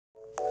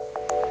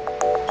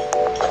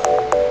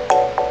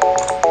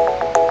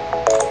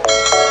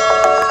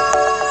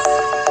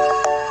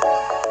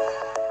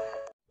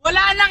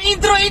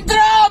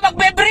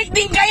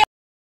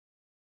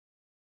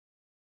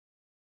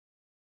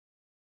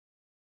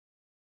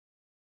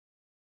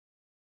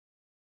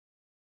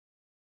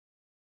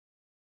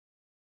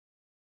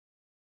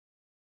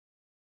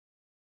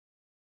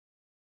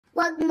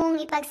Huwag mong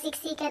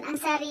ipagsiksikan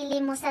ang sarili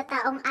mo sa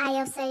taong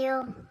ayaw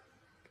sa'yo.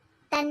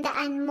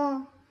 Tandaan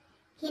mo,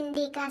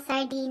 hindi ka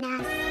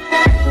sardinas.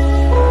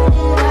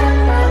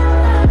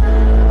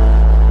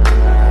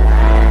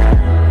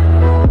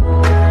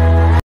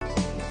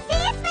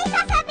 Sis, may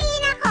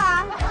sasabihin ako!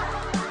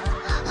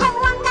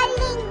 Ang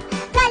galing!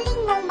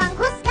 Galing mong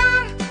manghusga!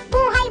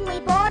 Buhay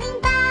mo'y boring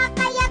ba?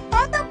 Kaya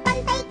todo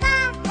pantay ka!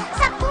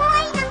 Sa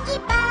buhay ng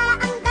iba,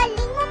 ang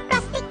galing mong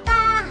plastic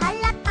ka!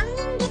 Halatang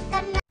inggit ka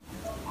na!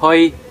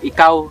 Hoy,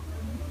 ikaw.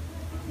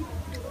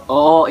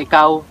 Oo,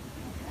 ikaw.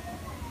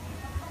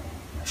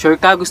 Sure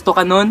ka gusto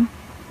ka nun?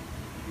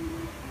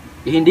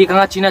 Eh, hindi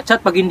ka nga chinachat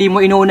pag hindi mo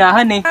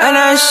inuunahan eh.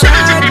 Life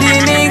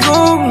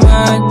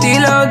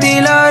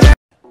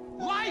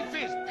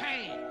is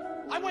pain.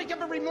 I wake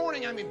up every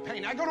morning, I'm in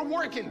pain. I go to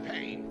work in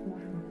pain.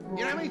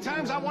 You know how many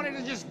times I wanted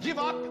to just give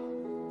up?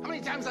 How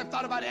many times I've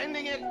thought about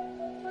ending it?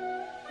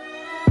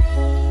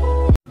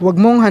 Huwag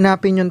mong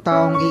hanapin yung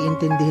taong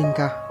iintindihin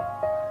ka.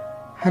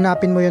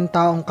 Hanapin mo yung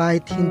taong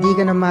kahit hindi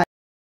ka na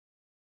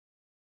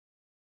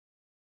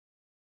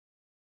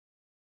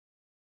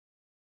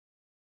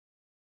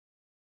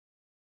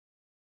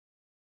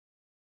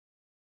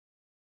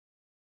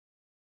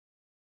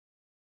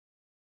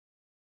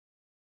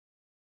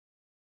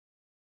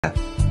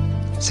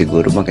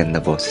Siguro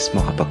maganda boses mo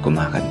kapag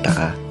kumakanta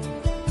ka.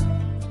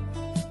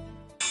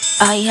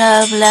 I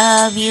have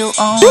loved you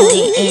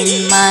only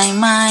in my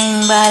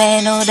mind, but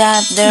I know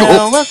that there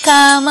will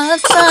come a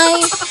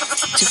time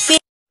to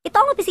feel.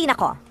 Ito ang opisina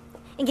ko.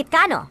 Inggit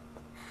ka, no?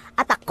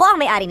 At ako ang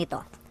may-ari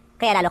nito.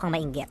 Kaya lalo kang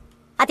mainggit.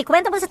 At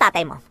ikwento mo sa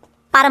tatay mo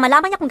para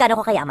malaman niya kung gaano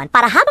ko kayaman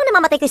para habang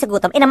namamatay kayo sa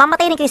gutom,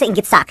 namamatay rin kayo sa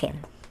inggit sa akin.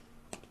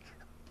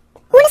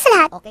 Una sa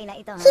lahat, Okay na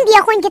ito, ha? hindi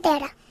ako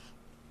inggitera.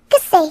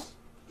 Kasi,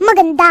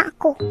 maganda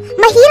ako.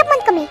 Mahirap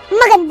man kami,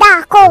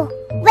 maganda ako.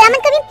 Wala man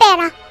kaming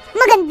pera,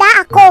 maganda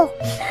ako.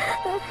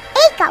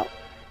 Eh, ikaw,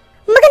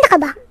 maganda ka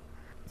ba?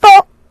 Po?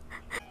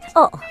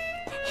 Oo,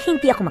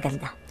 hindi ako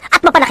maganda. At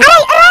mapanakit.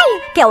 Aray, aray!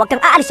 Kaya huwag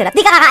kang aalis dyan at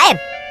di ka kakain.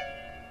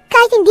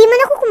 Kahit hindi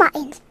man ako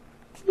kumain,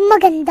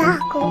 maganda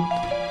ako.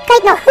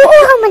 Kahit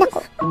nauuhaw man ako,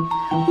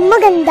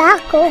 maganda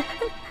ako.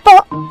 Po?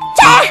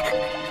 Che!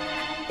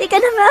 Di ka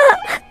na nga.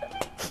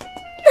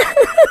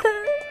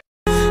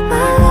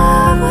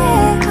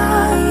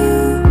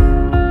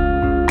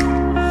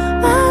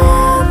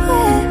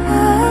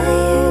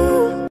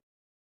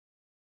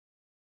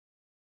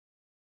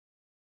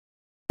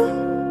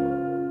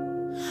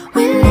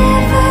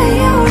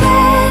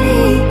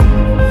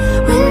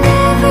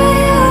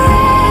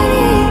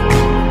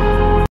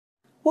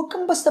 Huwag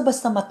kang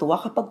basta-basta matuwa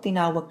kapag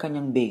tinawag ka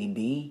niyang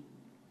baby.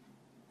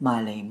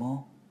 Malay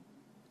mo,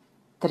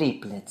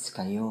 triplets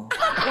kayo.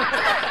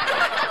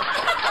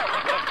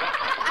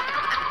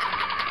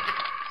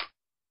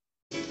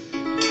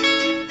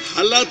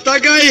 Hala,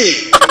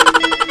 tagay!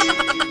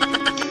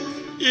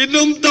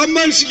 Inom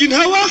taman si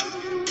ginhawa!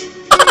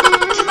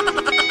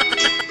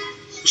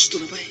 Gusto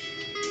na ba eh?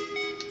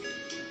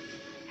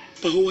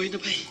 Pahuway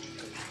na ba eh?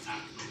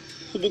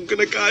 Hubog ka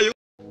na kayo.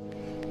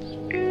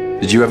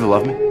 Did you ever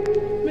love me?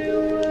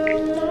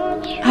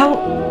 How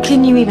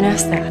can you even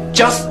ask that?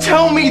 Just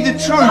tell me the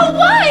truth! Oh,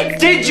 what?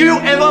 Did you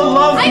ever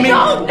love me? I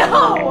don't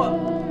know!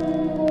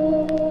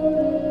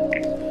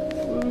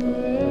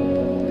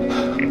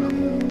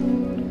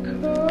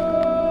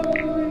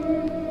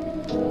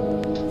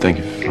 Thank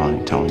you for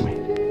finally telling me.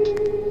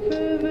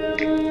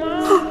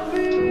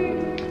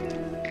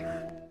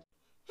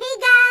 Hey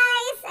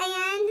guys!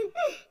 Ayan,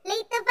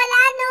 late na pala,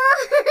 no?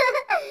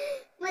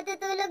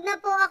 Matutulog na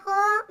po ako.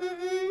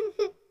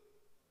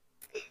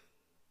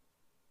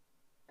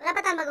 Wala pa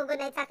tayong mag-good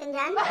night sa akin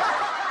dyan?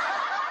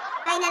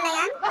 Kaya na lang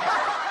yan?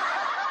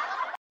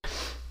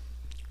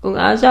 Kung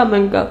asa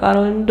man ka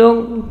karon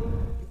dong.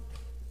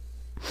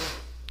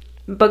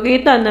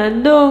 Pagkita na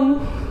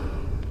dong.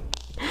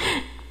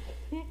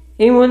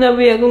 Imo na ba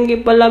akong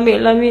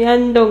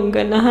gipalami-lamian dong.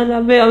 Ganahan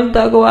na ba ang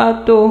tago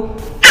ato.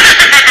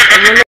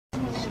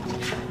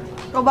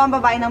 Ikaw ba ang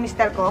babae ng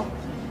mister ko?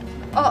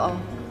 Oo.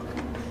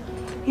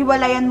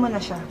 Hiwalayan mo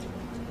na siya.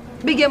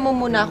 Bigyan mo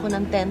muna ako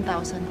ng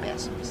 10,000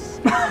 pesos.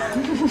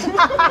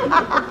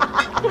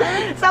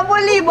 10,000?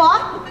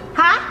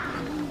 Ha?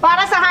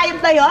 Para sa hayop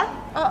na yun?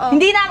 Oo.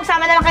 Hindi na,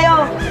 magsama na lang kayo.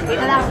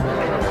 Dito lang.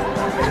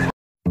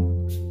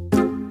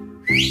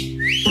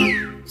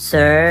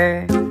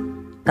 Sir,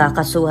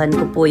 kakasuhan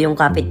ko po yung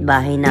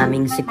kapitbahay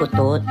naming si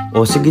Kutot.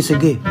 O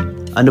sige.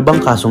 Ano bang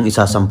kasong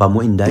isasampa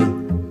mo, Inday?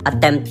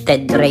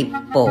 Attempted rape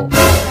po.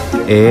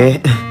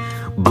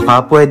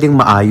 Baka pwedeng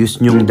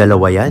maayos niyong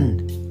dalawa yan.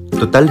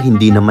 Total,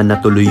 hindi naman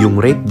natuloy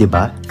yung rape, di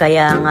ba?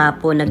 Kaya nga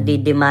po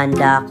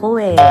nagdidemanda ako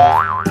eh.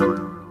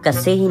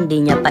 Kasi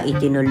hindi niya pa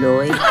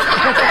itinuloy.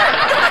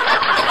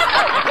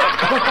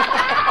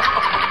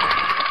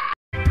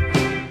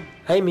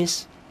 Hi,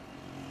 miss.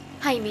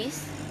 Hi,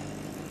 miss?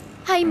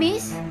 Hi,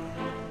 miss?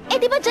 Eh,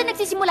 di ba dyan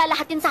nagsisimula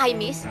lahat yun sa hi,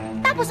 miss?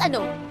 Tapos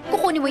ano?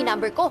 Kukunin mo yung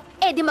number ko.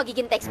 Eh, di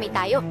magiging textmate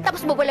tayo.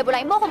 Tapos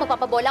bubula-bulain mo ako,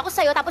 magpapabola ako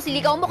sa'yo, tapos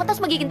liligawan mo ko,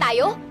 tapos magiging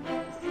tayo?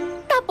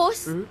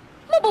 Tapos,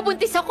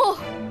 mabubuntis ako.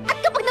 At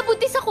kapag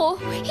nabuntis ako,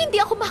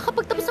 hindi ako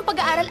makakapagtapos ng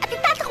pag-aaral at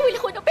itatakwil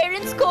ako ng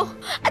parents ko.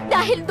 At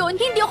dahil doon,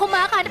 hindi ako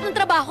makakahanap ng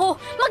trabaho.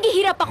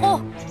 Maghihirap ako.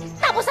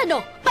 Tapos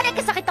ano, pag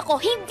nagkasakit ako,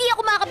 hindi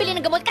ako makakabili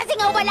ng gamot kasi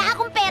nga wala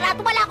akong pera at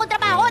wala akong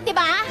trabaho, di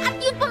ba? At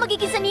yun pa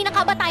magiging sanhi ng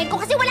kabatayan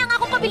ko kasi wala nga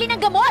akong pabili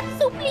ng gamot.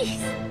 So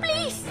please,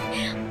 please,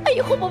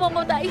 ayoko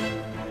mamamatay.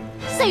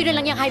 Sa'yo na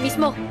lang yung high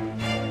mismo.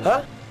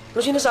 Ha? Ano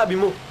sinasabi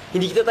mo?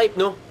 Hindi kita type,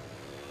 no?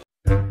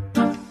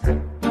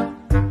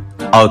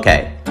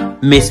 Okay,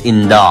 Miss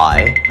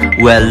Inday,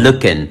 we're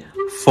looking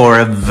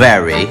for a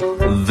very,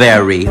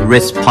 very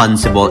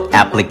responsible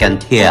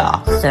applicant here.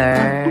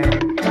 Sir,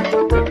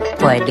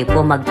 pwede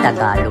po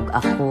magtagalog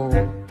ako.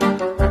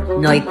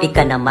 Noipi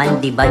ka naman,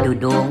 di ba,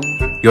 Dudong?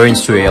 You're in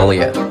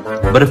Australia,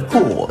 but of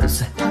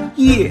course,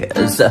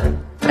 yes.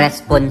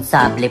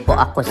 Responsable po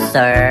ako,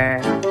 sir.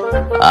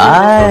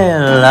 I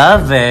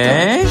love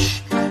it.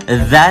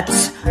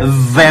 That's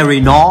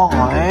very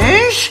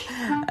nice.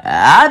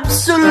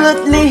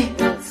 Absolutely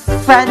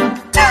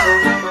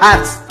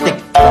fantastic.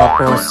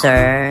 Opo,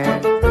 sir.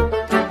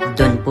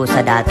 Doon po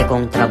sa dati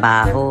kong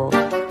trabaho,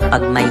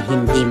 pag may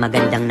hindi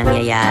magandang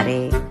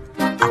nangyayari,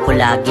 ako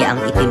lagi ang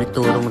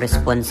itinuturong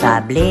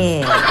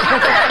responsable.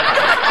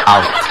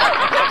 Out.